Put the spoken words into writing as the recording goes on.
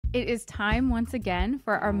It is time once again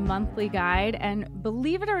for our monthly guide, and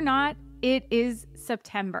believe it or not, it is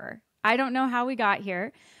September. I don't know how we got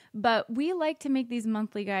here, but we like to make these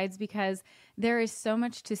monthly guides because there is so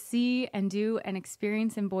much to see and do and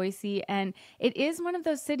experience in Boise, and it is one of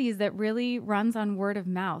those cities that really runs on word of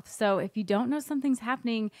mouth. So if you don't know something's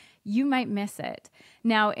happening, you might miss it.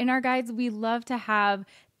 Now, in our guides, we love to have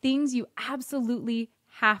things you absolutely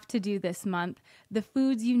have to do this month, the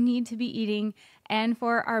foods you need to be eating, and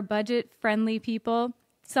for our budget-friendly people,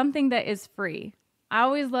 something that is free. I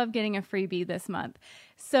always love getting a freebie this month.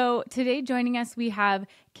 So today joining us, we have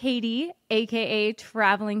Katie, aka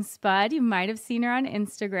Traveling Spud. You might have seen her on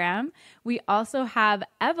Instagram. We also have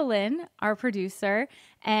Evelyn, our producer,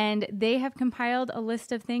 and they have compiled a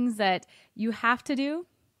list of things that you have to do,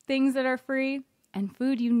 things that are free, and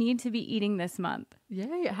food you need to be eating this month.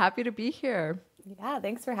 Yay, happy to be here. Yeah,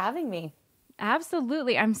 thanks for having me.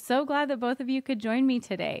 Absolutely. I'm so glad that both of you could join me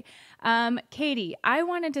today. Katie, I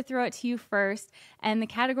wanted to throw it to you first. And the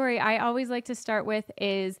category I always like to start with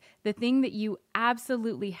is the thing that you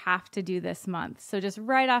absolutely have to do this month. So just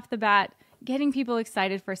right off the bat, getting people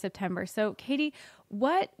excited for September. So Katie,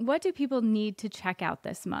 what do people need to check out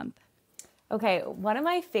this month? Okay, one of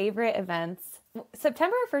my favorite events,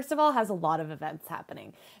 September, first of all, has a lot of events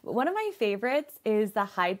happening. But one of my favorites is the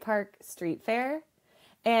Hyde Park Street Fair.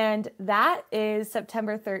 And that is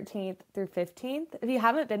September 13th through 15th. If you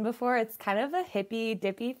haven't been before, it's kind of a hippie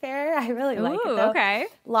dippy fair. I really like it though. Okay.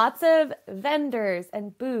 Lots of vendors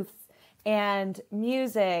and booths and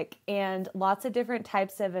music and lots of different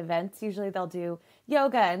types of events. Usually they'll do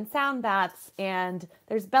yoga and sound baths and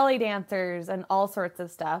there's belly dancers and all sorts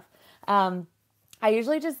of stuff. I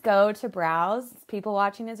usually just go to browse. People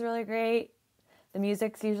watching is really great. The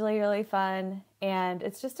music's usually really fun. And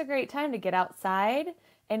it's just a great time to get outside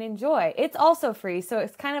and enjoy. It's also free, so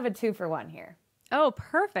it's kind of a 2-for-1 here. Oh,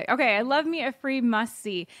 perfect. Okay, I love me a free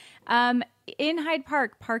must-see. In Hyde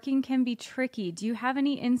Park, parking can be tricky. Do you have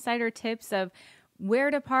any insider tips of where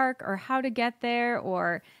to park or how to get there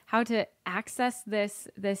or how to access this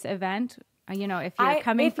event? You know, if you're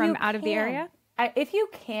coming from out of the area? If you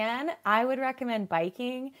can, I would recommend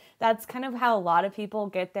biking. That's kind of how a lot of people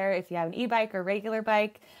get there if you have an e-bike or regular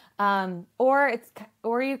bike. Or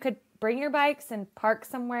you could bring your bikes and park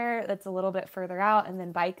somewhere that's a little bit further out and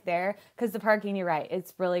then bike there because the parking, you're right,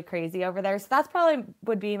 it's really crazy over there. So that's probably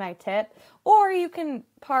would be my tip. Or you can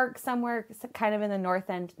park somewhere kind of in the North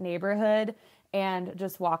End neighborhood and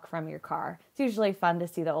just walk from your car. It's usually fun to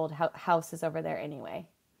see the old houses over there anyway.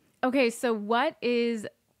 Okay, so what is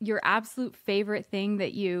your absolute favorite thing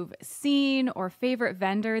that you've seen or favorite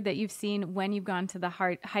vendor that you've seen when you've gone to the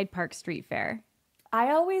Hyde Park Street Fair?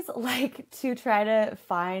 I always like to try to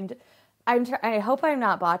find, I hope I'm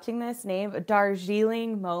not botching this name,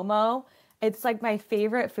 Darjeeling Momo. It's like my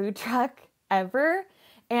favorite food truck ever,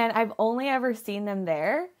 and I've only ever seen them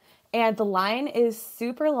there. And the line is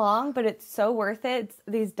super long, but it's so worth it. It's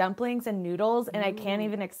these dumplings and noodles, and I can't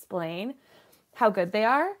even explain how good they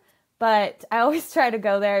are. But I always try to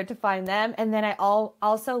go there to find them. And then I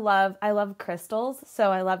love crystals,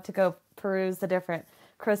 so I love to go peruse the different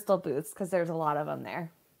crystal booths because there's a lot of them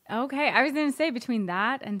there. Okay, I was going to say between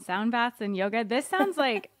that and sound baths and yoga, this sounds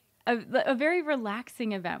like a very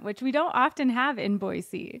relaxing event, which we don't often have in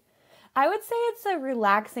Boise. I would say it's a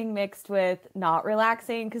relaxing mixed with not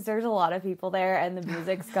relaxing because there's a lot of people there and the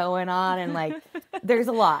music's going on and like there's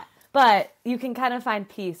a lot. But you can kind of find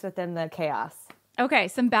peace within the chaos. Okay,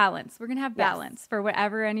 some balance. We're going to have balance for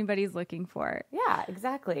whatever anybody's looking for. Yeah,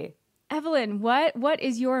 exactly. Evelyn, what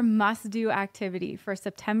is your must-do activity for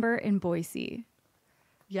September in Boise?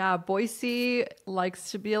 Yeah, Boise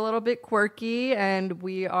likes to be a little bit quirky, and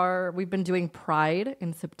we've been doing Pride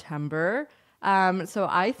in September. So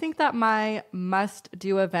I think that my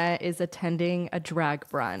must-do event is attending a drag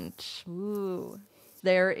brunch. Ooh.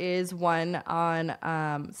 There is one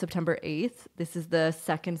on September 8th. This is the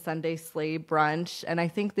second Sunday sleigh brunch, and I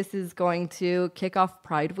think this is going to kick off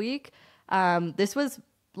Pride Week. This was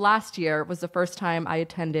last year was the first time I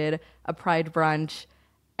attended a Pride brunch,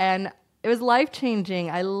 and it was life-changing.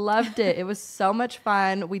 I loved it. It was so much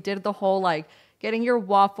fun. We did the whole, like, getting your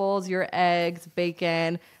waffles, your eggs,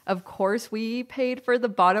 bacon. Of course, we paid for the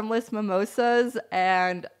bottomless mimosas,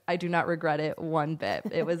 and I do not regret it one bit.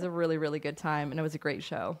 It was a really, really good time, and it was a great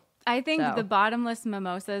show. I think the bottomless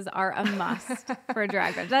mimosas are a must for a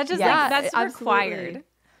drag brunch. That's just that's required.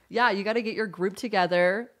 Yeah, you got to get your group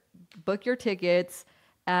together, book your tickets,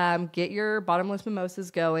 get your bottomless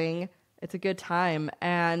mimosas going. It's a good time.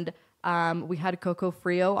 And we had Coco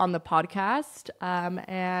Frio on the podcast,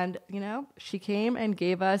 and, you know, she came and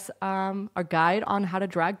gave us a guide on how to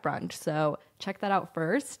drag brunch. So check that out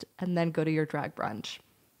first and then go to your drag brunch.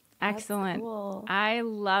 Excellent. Cool. I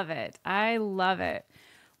love it. I love it.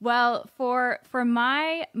 Well, for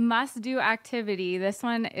my must-do activity, this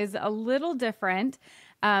one is a little different,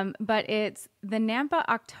 but it's the Nampa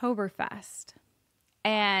Oktoberfest.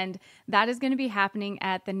 And that is going to be happening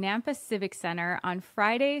at the Nampa Civic Center on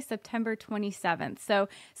Friday, September 27th. So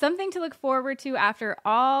something to look forward to after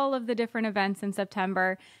all of the different events in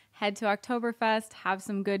September. Head to Oktoberfest, have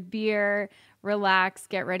some good beer, relax,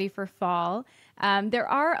 get ready for fall. There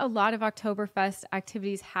are a lot of Oktoberfest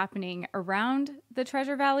activities happening around the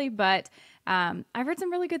Treasure Valley, but I've heard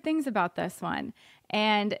some really good things about this one.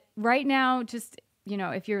 And right now, just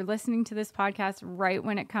if you're listening to this podcast right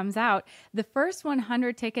when it comes out, the first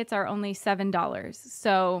 100 tickets are only $7.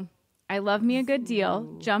 So I love me a good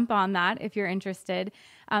deal. Jump on that if you're interested.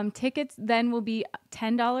 Tickets then will be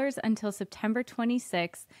 $10 until September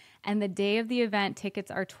 26th. And the day of the event,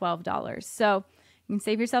 tickets are $12. So you can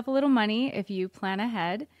save yourself a little money if you plan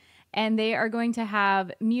ahead. And they are going to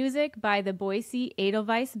have music by the Boise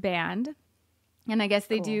Edelweiss Band. And I guess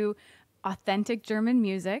they do authentic German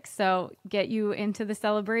music, so get you into the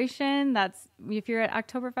celebration. That's if you're at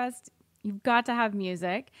Oktoberfest, you've got to have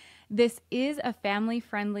music. This is a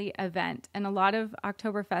family-friendly event, and a lot of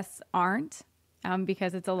Oktoberfests aren't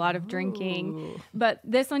because it's a lot of drinking. But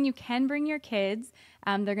this one, you can bring your kids.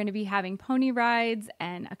 They're going to be having pony rides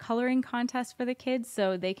and a coloring contest for the kids,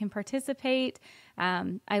 so they can participate.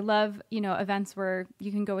 I love, events where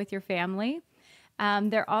you can go with your family.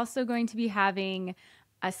 They're also going to be having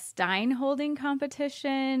a Stein holding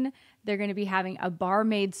competition. They're going to be having a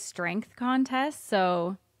barmaid strength contest.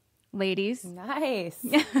 So ladies, Nice.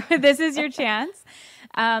 this is your chance.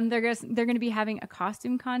 They're going to be having a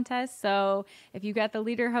costume contest. So if you got the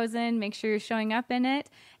lederhosen, make sure you're showing up in it,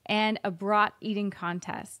 and a brat eating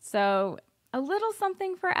contest. So a little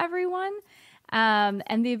something for everyone.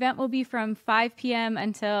 And the event will be from 5 p.m.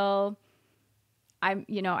 until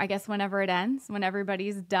I guess whenever it ends, when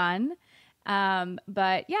everybody's done.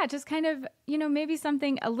 But yeah, just kind of, maybe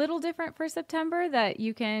something a little different for September that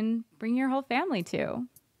you can bring your whole family to.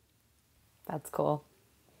 That's cool.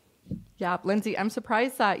 Yeah, Lindsay, I'm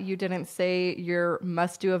surprised that you didn't say your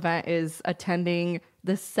must-do event is attending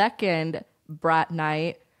the second Brat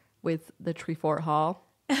Night with the Treefort Hall.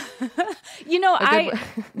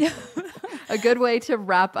 A good way to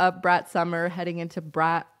wrap up Brat Summer, heading into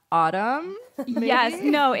Brat Autumn. Maybe? Yes,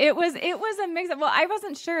 no, it was a mix up. Well, I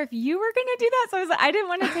wasn't sure if you were going to do that, so I didn't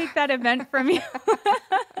want to take that event from you.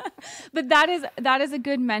 But that is a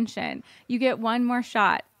good mention. You get one more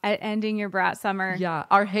shot at ending your Brat Summer. Yeah,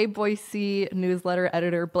 our Hey Boise newsletter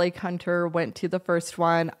editor Blake Hunter went to the first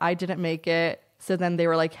one. I didn't make it, so then they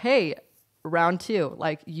were like, "Hey, round 2,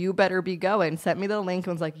 like you better be going." Sent me the link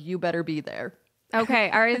and was like, "You better be there." Okay,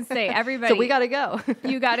 I already say everybody. So we gotta go.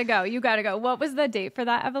 You gotta go. What was the date for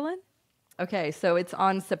that, Evelyn? Okay, so it's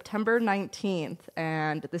on September 19th,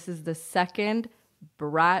 and this is the second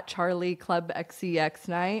Brat Charlie Club XCX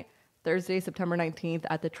night, Thursday, September 19th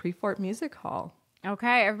at the Treefort Music Hall.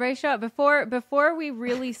 Okay, everybody show up. Before we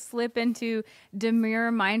really slip into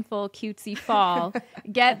demure, mindful, cutesy fall,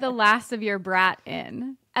 get the last of your brat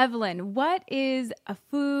in. Evelyn, what is a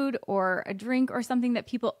food or a drink or something that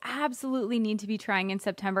people absolutely need to be trying in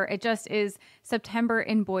September? It just is September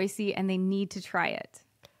in Boise and they need to try it.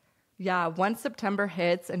 Yeah, once September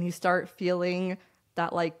hits and you start feeling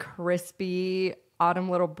that like crispy autumn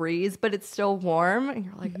little breeze, but it's still warm, and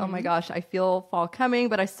you're like, oh my gosh, I feel fall coming,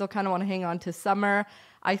 but I still kind of want to hang on to summer.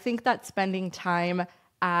 I think that spending time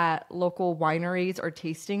at local wineries or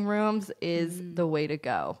tasting rooms is the way to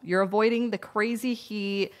go. You're avoiding the crazy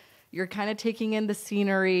heat. You're kind of taking in the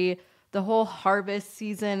scenery. The whole harvest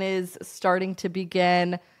season is starting to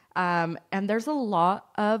begin. And there's a lot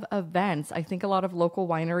of events. I think a lot of local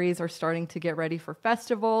wineries are starting to get ready for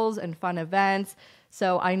festivals and fun events.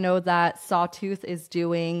 So I know that Sawtooth is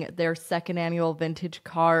doing their second annual vintage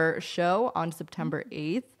car show on September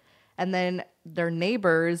 8th. And then their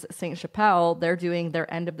neighbors, St. Chapelle, they're doing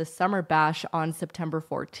their end of the summer bash on September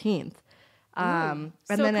 14th. And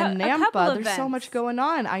So then in Nampa, there's so events. much going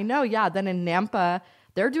on. I know, yeah. Then in Nampa,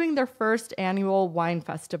 they're doing their first annual wine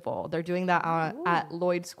festival. They're doing that at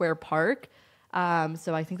Lloyd Square Park.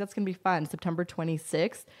 So I think that's going to be fun, September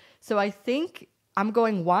 26th. So I think I'm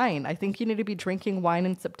going wine. I think you need to be drinking wine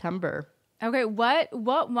in September. Okay, what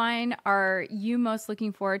wine are you most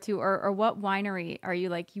looking forward to, or what winery are you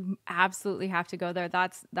like, you absolutely have to go there?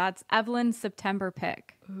 That's Evelyn's September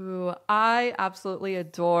pick. Ooh, I absolutely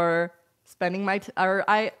adore spending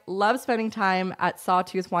I love spending time at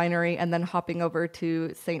Sawtooth Winery and then hopping over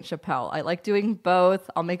to St. Chapelle. I like doing both.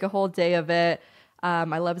 I'll make a whole day of it.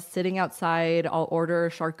 I love sitting outside. I'll order a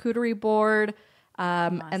charcuterie board.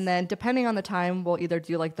 And then depending on the time, we'll either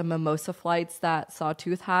do like the mimosa flights that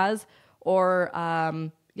Sawtooth has, or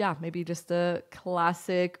maybe just a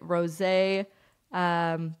classic rosé.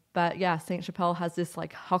 But yeah, Saint Chapelle has this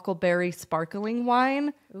like huckleberry sparkling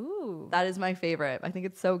wine. Ooh, that is my favorite. I think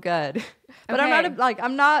it's so good. But Okay.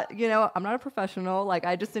 I'm not a professional. Like,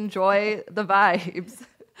 I just enjoy the vibes.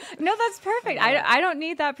 No, that's perfect. I don't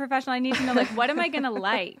need that professional. I need to know, like, what am I going to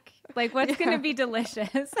like? Like, what's going to be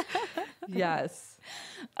delicious? Yes.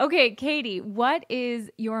 Okay, Katie, what is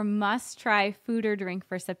your must-try food or drink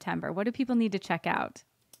for September? What do people need to check out?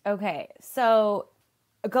 Okay, so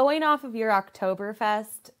going off of your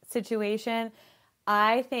Oktoberfest situation,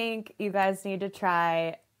 I think you guys need to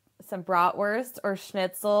try some bratwurst or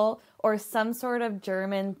schnitzel or some sort of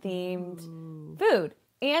German-themed food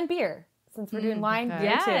and beer, since we're doing wine okay.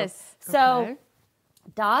 beer Yes. too. So Okay.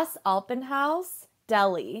 Das Alpenhaus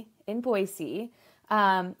Deli in Boise.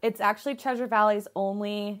 It's actually Treasure Valley's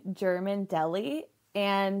only German deli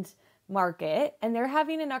and market, and they're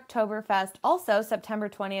having an Oktoberfest also September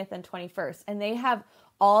 20th and 21st, and they have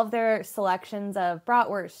all of their selections of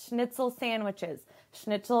bratwurst, schnitzel sandwiches,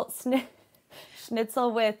 schnitzel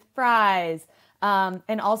with fries,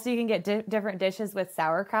 and also you can get different dishes with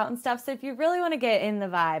sauerkraut and stuff. So if you really want to get in the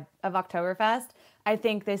vibe of Oktoberfest, I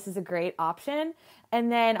think this is a great option.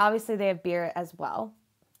 And then obviously they have beer as well.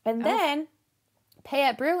 And then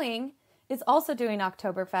Payette Brewing is also doing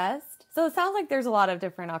Oktoberfest. So it sounds like there's a lot of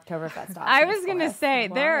different Oktoberfest options. I was going to for us. say,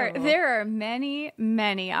 Wow. there are many,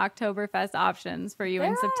 many Oktoberfest options for you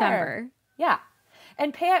in There September. Yeah.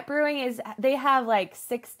 And Payette Brewing they have like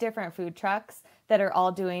 6 different food trucks that are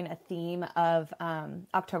all doing a theme of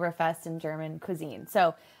Oktoberfest and German cuisine.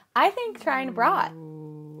 So I think trying a brat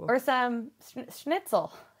or some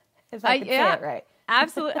schnitzel, if I could say it right.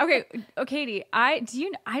 Absolutely. Okay, Katie, I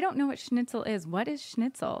don't know what schnitzel is. What is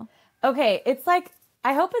schnitzel? Okay, it's like,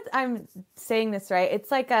 I hope I'm saying this right. It's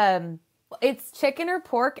like it's chicken or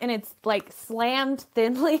pork, and it's like slammed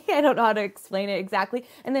thinly. I don't know how to explain it exactly.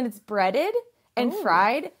 And then it's breaded and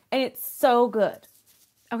fried, and it's so good.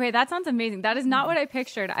 Okay, that sounds amazing. That is not what I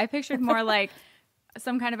pictured. I pictured more like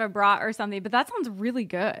some kind of a brat or something, but that sounds really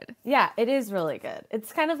good. Yeah, it is really good.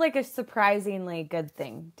 It's kind of like a surprisingly good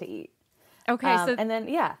thing to eat. Okay, so and then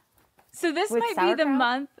So this With might be the sauerkraut?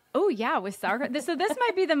 month. Oh yeah, with sauerkraut. So this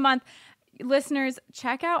might be the month. Listeners,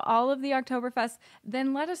 check out all of the Oktoberfest.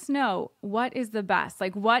 Then let us know what is the best.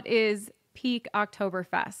 Like, what is peak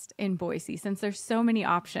Oktoberfest in Boise? Since there's so many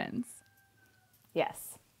options.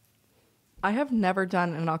 yes. I have never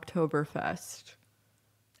done an Oktoberfest.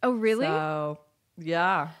 Oh really? So,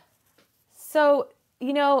 yeah. So,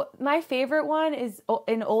 my favorite one is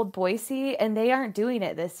in Old Boise, and they aren't doing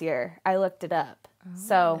it this year. I looked it up.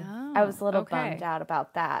 So I was a little okay. bummed out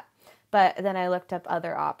about that. But then I looked up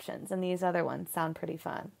other options, and these other ones sound pretty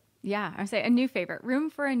fun. Yeah, I say a new favorite. Room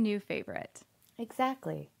for a new favorite.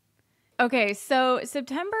 Exactly. Okay, so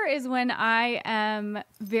September is when I am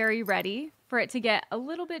very ready for it to get a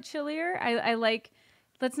little bit chillier. I like,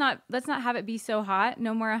 let's not have it be so hot.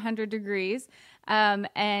 No more 100 degrees.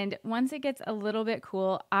 And once it gets a little bit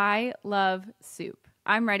cool, I love soup.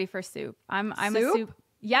 I'm ready for soup. I'm a soup.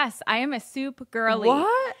 Yes, I am a soup girly.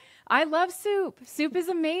 What? I love soup. Soup is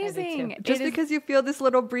amazing. too. Just because you feel this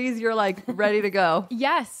little breeze, you're like ready to go.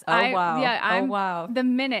 Yes. Oh, wow. Yeah. Oh, wow. The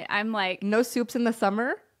minute I'm like, No soups in the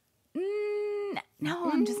summer?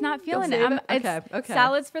 no, I'm just not feeling save it. it? It's Okay.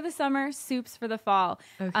 salads for the summer, soups for the fall.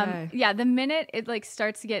 Okay. Yeah, the minute it like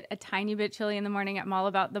starts to get a tiny bit chilly in the morning, I'm all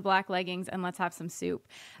about the black leggings and let's have some soup.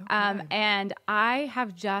 And I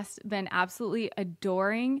have just been absolutely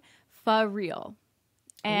adoring pho real.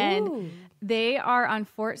 And they are on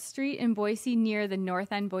 4th Street in Boise near the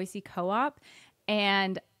North End Boise Co-op.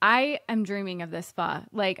 And I am dreaming of this pho.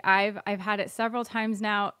 Like I've had it several times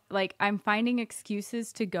now. Like I'm finding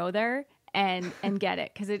excuses to go there and get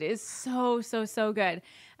it because it is so good.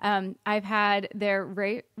 I've had their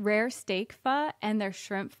rare steak pho and their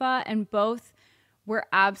shrimp pho, and both were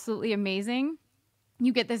absolutely amazing.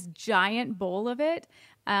 You get this giant bowl of it.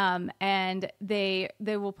 And they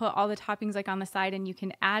will put all the toppings like on the side, and you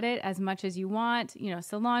can add it as much as you want,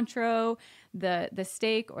 cilantro, the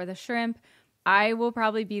steak or the shrimp. I will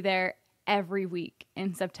probably be there every week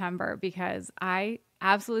in September because I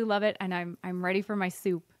absolutely love it, and I'm ready for my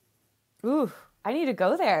soup. Ooh, I need to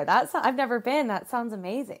go there. I've never been. That sounds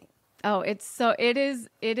amazing. Oh, it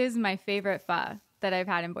is my favorite pho that I've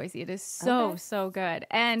had in Boise. It is so good.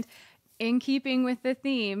 And in keeping with the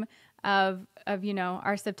theme, of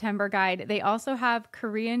our September guide. They also have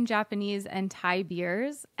Korean, Japanese, and Thai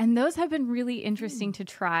beers, and those have been really interesting to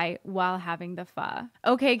try while having the pho.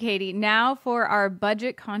 Okay, Katie, now for our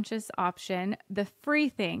budget conscious option, the free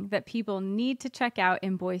thing that people need to check out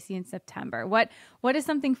in Boise in September. What is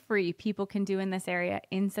something free people can do in this area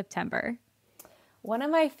in September? One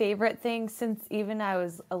of my favorite things since even I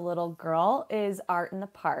was a little girl is art in the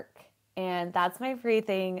park. And that's my free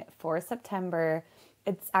thing for September.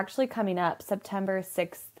 It's actually coming up September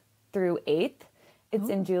 6th through 8th. It's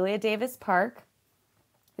in Julia Davis Park.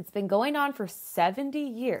 It's been going on for 70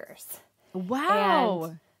 years. Wow.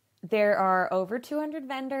 And there are over 200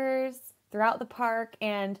 vendors throughout the park.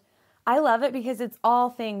 And I love it because it's all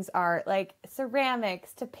things art, like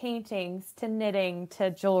ceramics to paintings to knitting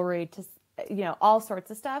to jewelry to, all sorts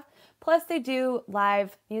of stuff. Plus they do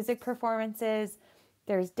live music performances.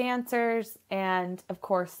 There's dancers, and of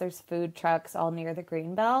course there's food trucks all near the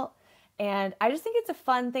Greenbelt. And I just think it's a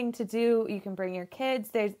fun thing to do. You can bring your kids.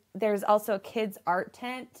 There's also a kids art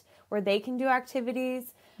tent where they can do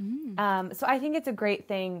activities. So I think it's a great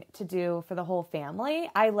thing to do for the whole family.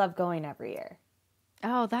 I love going every year.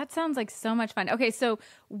 Oh, that sounds like so much fun. Okay, so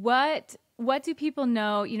what do people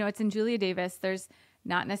know? It's in Julia Davis. There's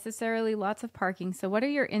not necessarily lots of parking. So what are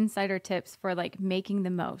your insider tips for like making the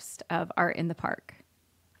most of art in the park?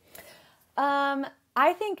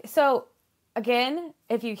 I think so. Again,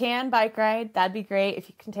 if you can bike ride, that'd be great. If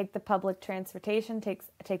you can take the public transportation,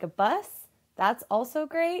 take a bus, that's also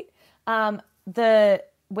great. The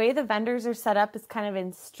way the vendors are set up is kind of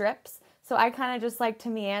in strips. So I kind of just like to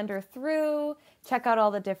meander through, check out all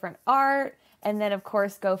the different art, and then of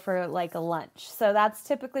course go for like a lunch. So that's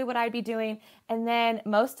typically what I'd be doing. And then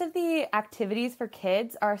most of the activities for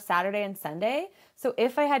kids are Saturday and Sunday. So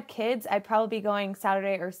if I had kids, I'd probably be going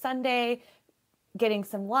Saturday or Sunday, getting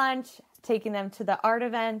some lunch, taking them to the art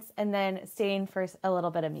events, and then staying for a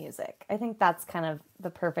little bit of music. I think that's kind of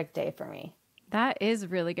the perfect day for me. That is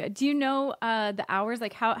really good. Do you know the hours?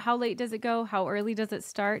 Like how late does it go? How early does it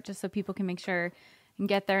start? Just so people can make sure and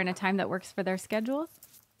get there in a time that works for their schedule.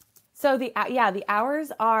 So the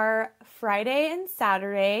hours are Friday and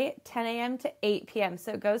Saturday, 10 a.m. to 8 p.m.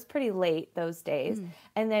 So it goes pretty late those days.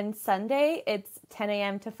 And then Sunday, it's 10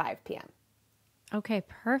 a.m. to 5 p.m. Okay,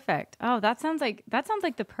 perfect. Oh, that sounds like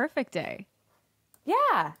the perfect day.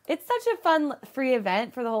 Yeah, it's such a fun free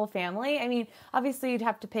event for the whole family. I mean, obviously you'd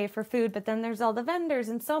have to pay for food, but then there's all the vendors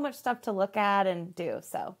and so much stuff to look at and do.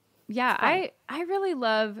 So yeah, I really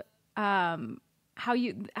love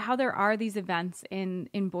how there are these events in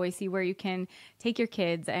Boise where you can take your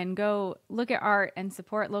kids and go look at art and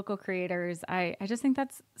support local creators. I just think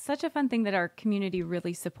that's such a fun thing that our community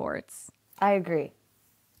really supports. I agree.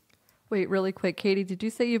 Wait, really quick, Katie, did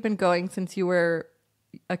you say you've been going since you were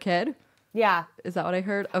a kid? Yeah. Is that what I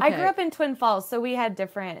heard? Okay. I grew up in Twin Falls, so we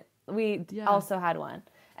also had one.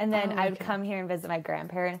 And then I would come here and visit my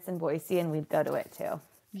grandparents in Boise, and we'd go to it too.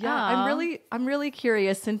 Yeah, Aww. I'm really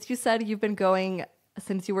curious. Since you said you've been going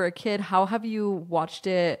since you were a kid, how have you watched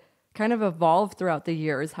it kind of evolve throughout the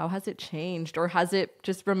years? How has it changed, or has it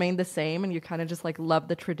just remained the same and you kind of just like love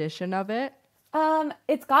the tradition of it?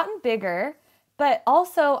 It's gotten bigger, but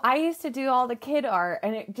also I used to do all the kid art,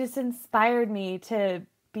 and it just inspired me to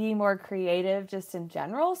be more creative just in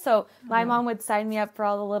general. So my mom would sign me up for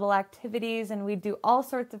all the little activities, and we'd do all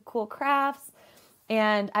sorts of cool crafts,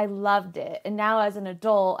 and I loved it. And now as an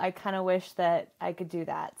adult, I kind of wish that I could do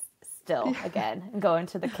that still again and go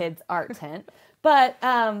into the kids' art tent. But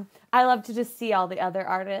I love to just see all the other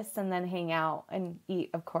artists and then hang out and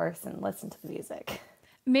eat, of course, and listen to the music.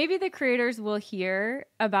 Maybe the creators will hear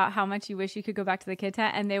about how much you wish you could go back to the kid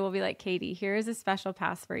tent, and they will be like, Katie, here is a special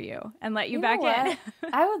pass for you, and let you back in.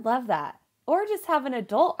 I would love that. Or just have an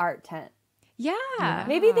adult art tent. Yeah.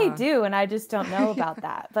 Maybe they do, and I just don't know about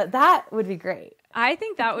that. But that would be great. I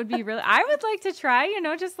think that would be really, I would like to try,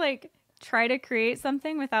 just like try to create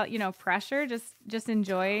something without, pressure. Just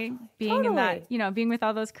enjoy being in that, being with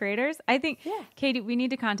all those creators. I think, Katie, we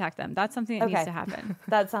need to contact them. That's something that needs to happen.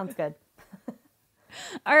 That sounds good.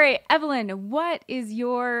 All right, Evelyn, what is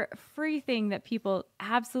your free thing that people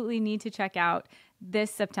absolutely need to check out this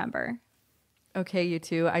September? Okay, you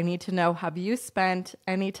two, I need to know, have you spent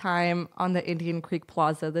any time on the Indian Creek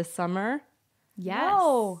Plaza this summer? Yes.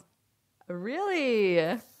 No. Really?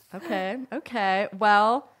 Okay.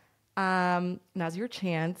 Well, now's your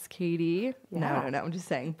chance, Katie. Yeah. No, I'm just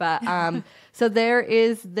saying. But so there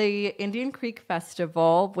is the Indian Creek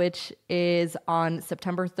Festival, which is on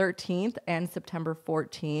September 13th and September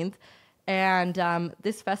 14th. And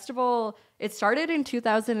this festival, it started in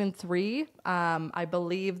 2003. I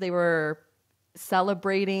believe they were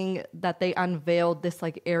celebrating that they unveiled this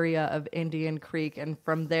like area of Indian Creek, and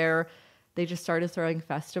from there they just started throwing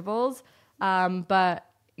festivals. But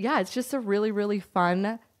yeah, it's just a really, really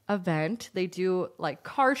fun event. They do like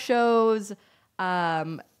car shows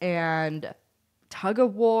and tug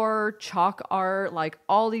of war, chalk art, like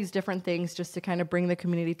all these different things just to kind of bring the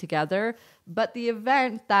community together. But the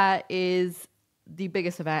event that is the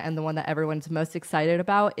biggest event and the one that everyone's most excited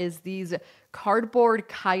about is these cardboard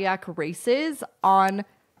kayak races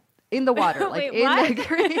in the water. Like Wait, in what? the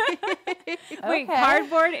creek. Wait,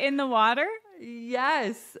 cardboard in the water?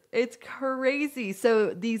 Yes, it's crazy.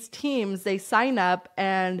 So these teams, they sign up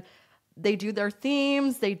and they do their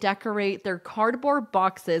themes, they decorate their cardboard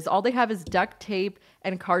boxes. All they have is duct tape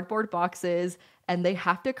and cardboard boxes, and they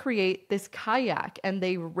have to create this kayak, and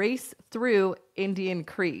they race through Indian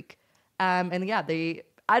Creek. And yeah,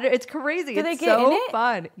 it's crazy. Do they it's get so in it?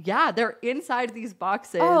 fun. Yeah, they're inside these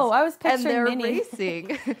boxes. Oh, I was and they're picturing Minnie.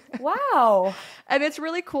 racing. Wow. And it's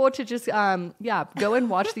really cool to just go and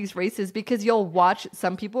watch these races, because you'll watch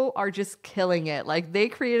some people are just killing it. Like they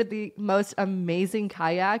created the most amazing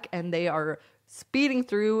kayak and they are speeding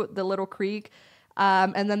through the little creek.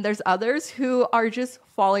 And then there's others who are just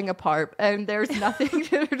falling apart and there's nothing.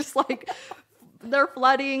 They're just like, they're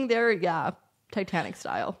flooding. Titanic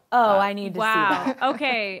style. Oh, I need to see that.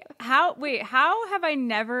 Okay. How have I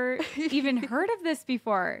never even heard of this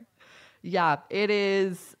before? Yeah,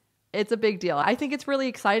 it's a big deal. I think it's really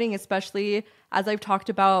exciting, especially as I've talked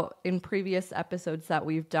about in previous episodes that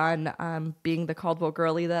we've done, being the Caldwell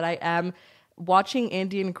girly that I am, watching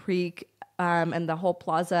Indian Creek and the whole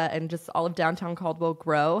plaza and just all of downtown Caldwell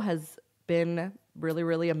grow has been really,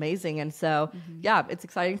 really amazing. And so, yeah, it's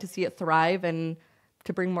exciting to see it thrive and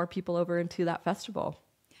to bring more people over into that festival.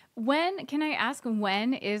 Can I ask,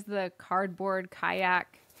 when is the cardboard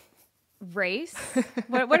kayak race?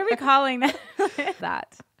 What are we calling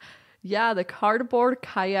that? Yeah, the cardboard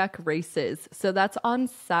kayak races. So that's on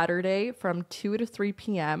Saturday from 2 to 3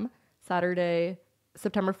 p.m. Saturday,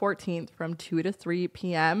 September 14th from 2 to 3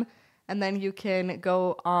 p.m. And then you can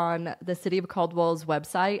go on the City of Caldwell's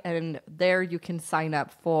website, and there you can sign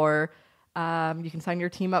up you can sign your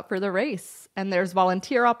team up for the race. And there's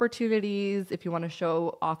volunteer opportunities if you want to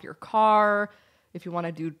show off your car, if you want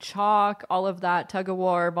to do chalk, all of that, tug of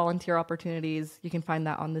war, volunteer opportunities. You can find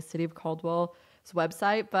that on the City of Caldwell's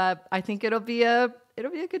website. But I think it'll be a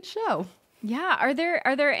good show. Yeah. Are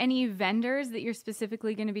there any vendors that you're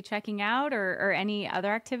specifically going to be checking out, or any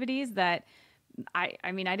other activities that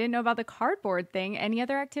I mean, I didn't know about the cardboard thing. Any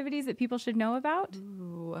other activities that people should know about?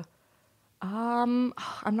 Ooh. I'm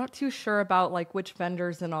not too sure about like which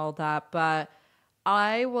vendors and all that, but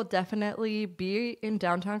I will definitely be in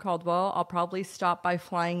downtown Caldwell. I'll probably stop by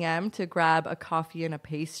Flying M to grab a coffee and a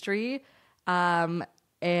pastry. And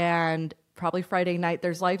probably Friday night,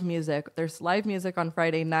 there's live music. There's live music on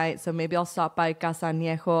Friday night. So maybe I'll stop by Casa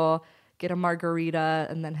Añejo, get a margarita,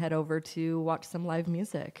 and then head over to watch some live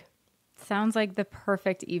music. Sounds like the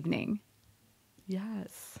perfect evening.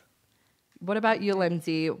 Yes. What about you,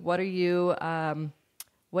 Lindsay? What is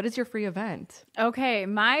your free event? Okay,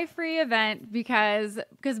 my free event, because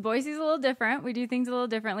Boise's a little different. We do things a little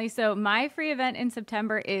differently. So my free event in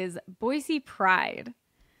September is Boise Pride.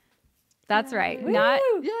 That's right. Woo!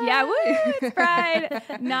 Woo, it's Pride.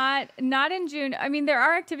 Not in June. I mean, there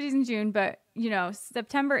are activities in June, but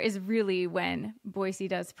September is really when Boise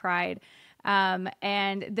does Pride.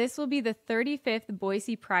 And this will be the 35th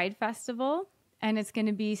Boise Pride Festival. And it's going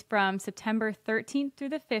to be from September 13th through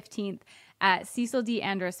the 15th at Cecil D.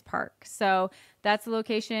 Andrus Park. So that's the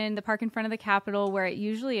location, the park in front of the Capitol, where it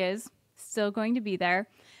usually is. Still going to be there.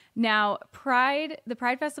 Now, the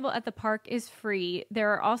Pride Festival at the park is free.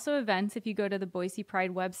 There are also events, if you go to the Boise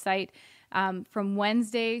Pride website, from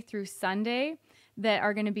Wednesday through Sunday, that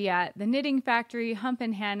are going to be at the Knitting Factory, Hump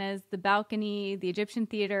and Hannah's, the Balcony, the Egyptian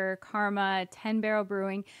Theater, Karma, 10 Barrel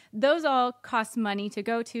Brewing. Those all cost money to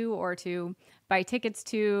go to, or to buy tickets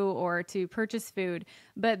to, or to purchase food.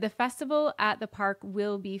 But the festival at the park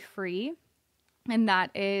will be free, and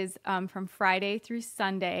that is from Friday through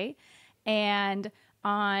Sunday. And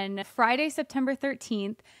on Friday, September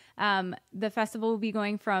 13th, the festival will be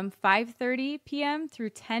going from 5:30 p.m. through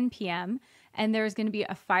 10 p.m., and there's going to be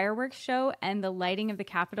a fireworks show and the lighting of the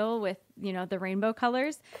Capitol with, the rainbow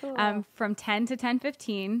colors. Cool. From 10 to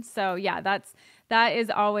 10:15. So yeah, they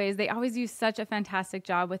always do such a fantastic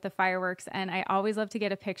job with the fireworks. And I always love to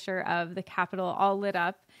get a picture of the Capitol all lit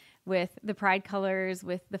up with the Pride colors,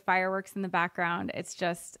 with the fireworks in the background. It's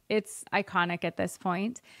iconic at this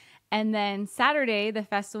point. And then Saturday, the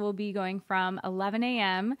festival will be going from 11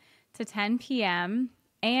 a.m. to 10 p.m.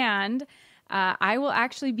 And I will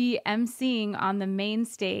actually be emceeing on the main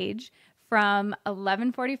stage from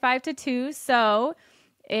 11:45 to 2. So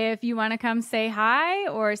if you want to come say hi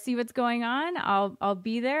or see what's going on, I'll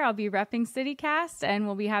be there. I'll be repping City Cast, and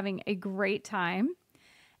we'll be having a great time.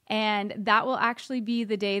 And that will actually be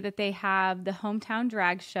the day that they have the hometown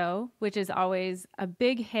drag show, which is always a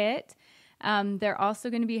big hit. They're also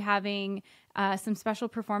going to be having some special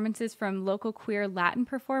performances from local queer Latin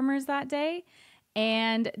performers that day.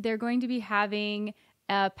 And they're going to be having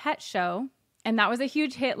a pet show. And that was a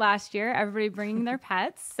huge hit last year, everybody bringing their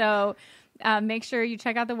pets. So make sure you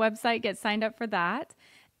check out the website, get signed up for that.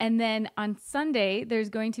 And then on Sunday, there's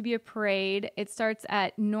going to be a parade. It starts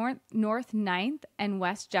at North 9th and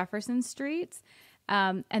West Jefferson Streets.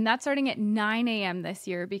 And that's starting at 9 a.m. this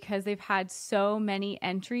year because they've had so many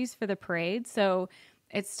entries for the parade. So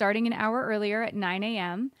it's starting an hour earlier at 9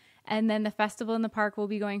 a.m. And then the festival in the park will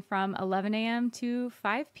be going from 11 a.m. to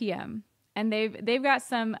 5 p.m. And they've got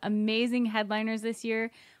some amazing headliners this year.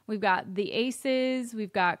 We've got the Aces,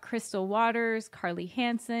 we've got Crystal Waters, Carly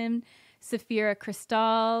Hansen, Safira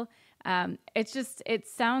Cristal. It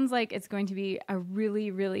sounds like it's going to be a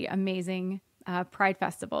really, really amazing Pride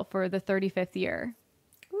Festival for the 35th year.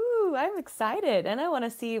 Ooh, I'm excited, and I want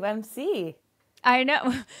to see you MC. I know.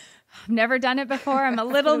 I've never done it before. I'm a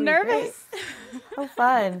little nervous. How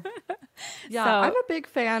fun. Yeah, I'm a big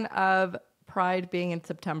fan of Pride being in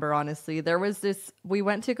September, honestly. We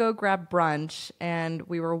went to go grab brunch, and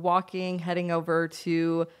we were heading over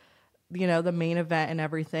to the main event and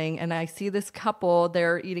everything. And I see this couple,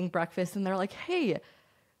 they're eating breakfast, and they're like, hey,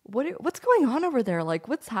 what's going on over there? Like,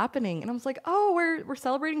 what's happening? And I was like, oh, we're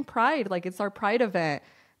celebrating Pride. Like, it's our Pride event.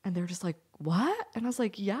 And they're just like, what? And I was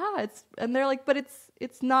like, yeah, and they're like, but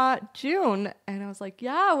it's not June. And I was like,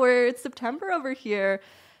 yeah, it's September over here.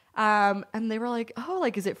 And they were like, oh,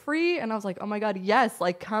 like, is it free? And I was like, oh my God, yes.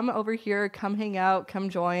 Like, come over here, come hang out, come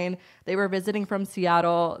join. They were visiting from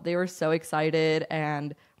Seattle. They were so excited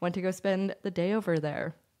and went to go spend the day over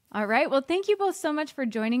there. All right. Well, thank you both so much for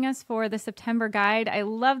joining us for the September guide. I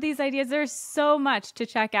love these ideas. There's so much to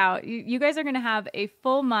check out. You guys are going to have a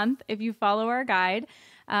full month if you follow our guide.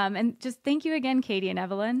 And just thank you again, Katie and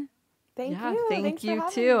Evelyn. Thank you. Thank you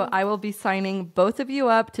too. Me. I will be signing both of you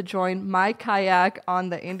up to join my kayak on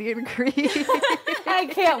the Indian Creek. I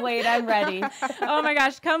can't wait. I'm ready. Oh my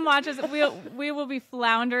gosh. Come watch us. We will be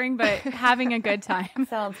floundering, but having a good time.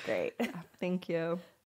 Sounds great. Thank you.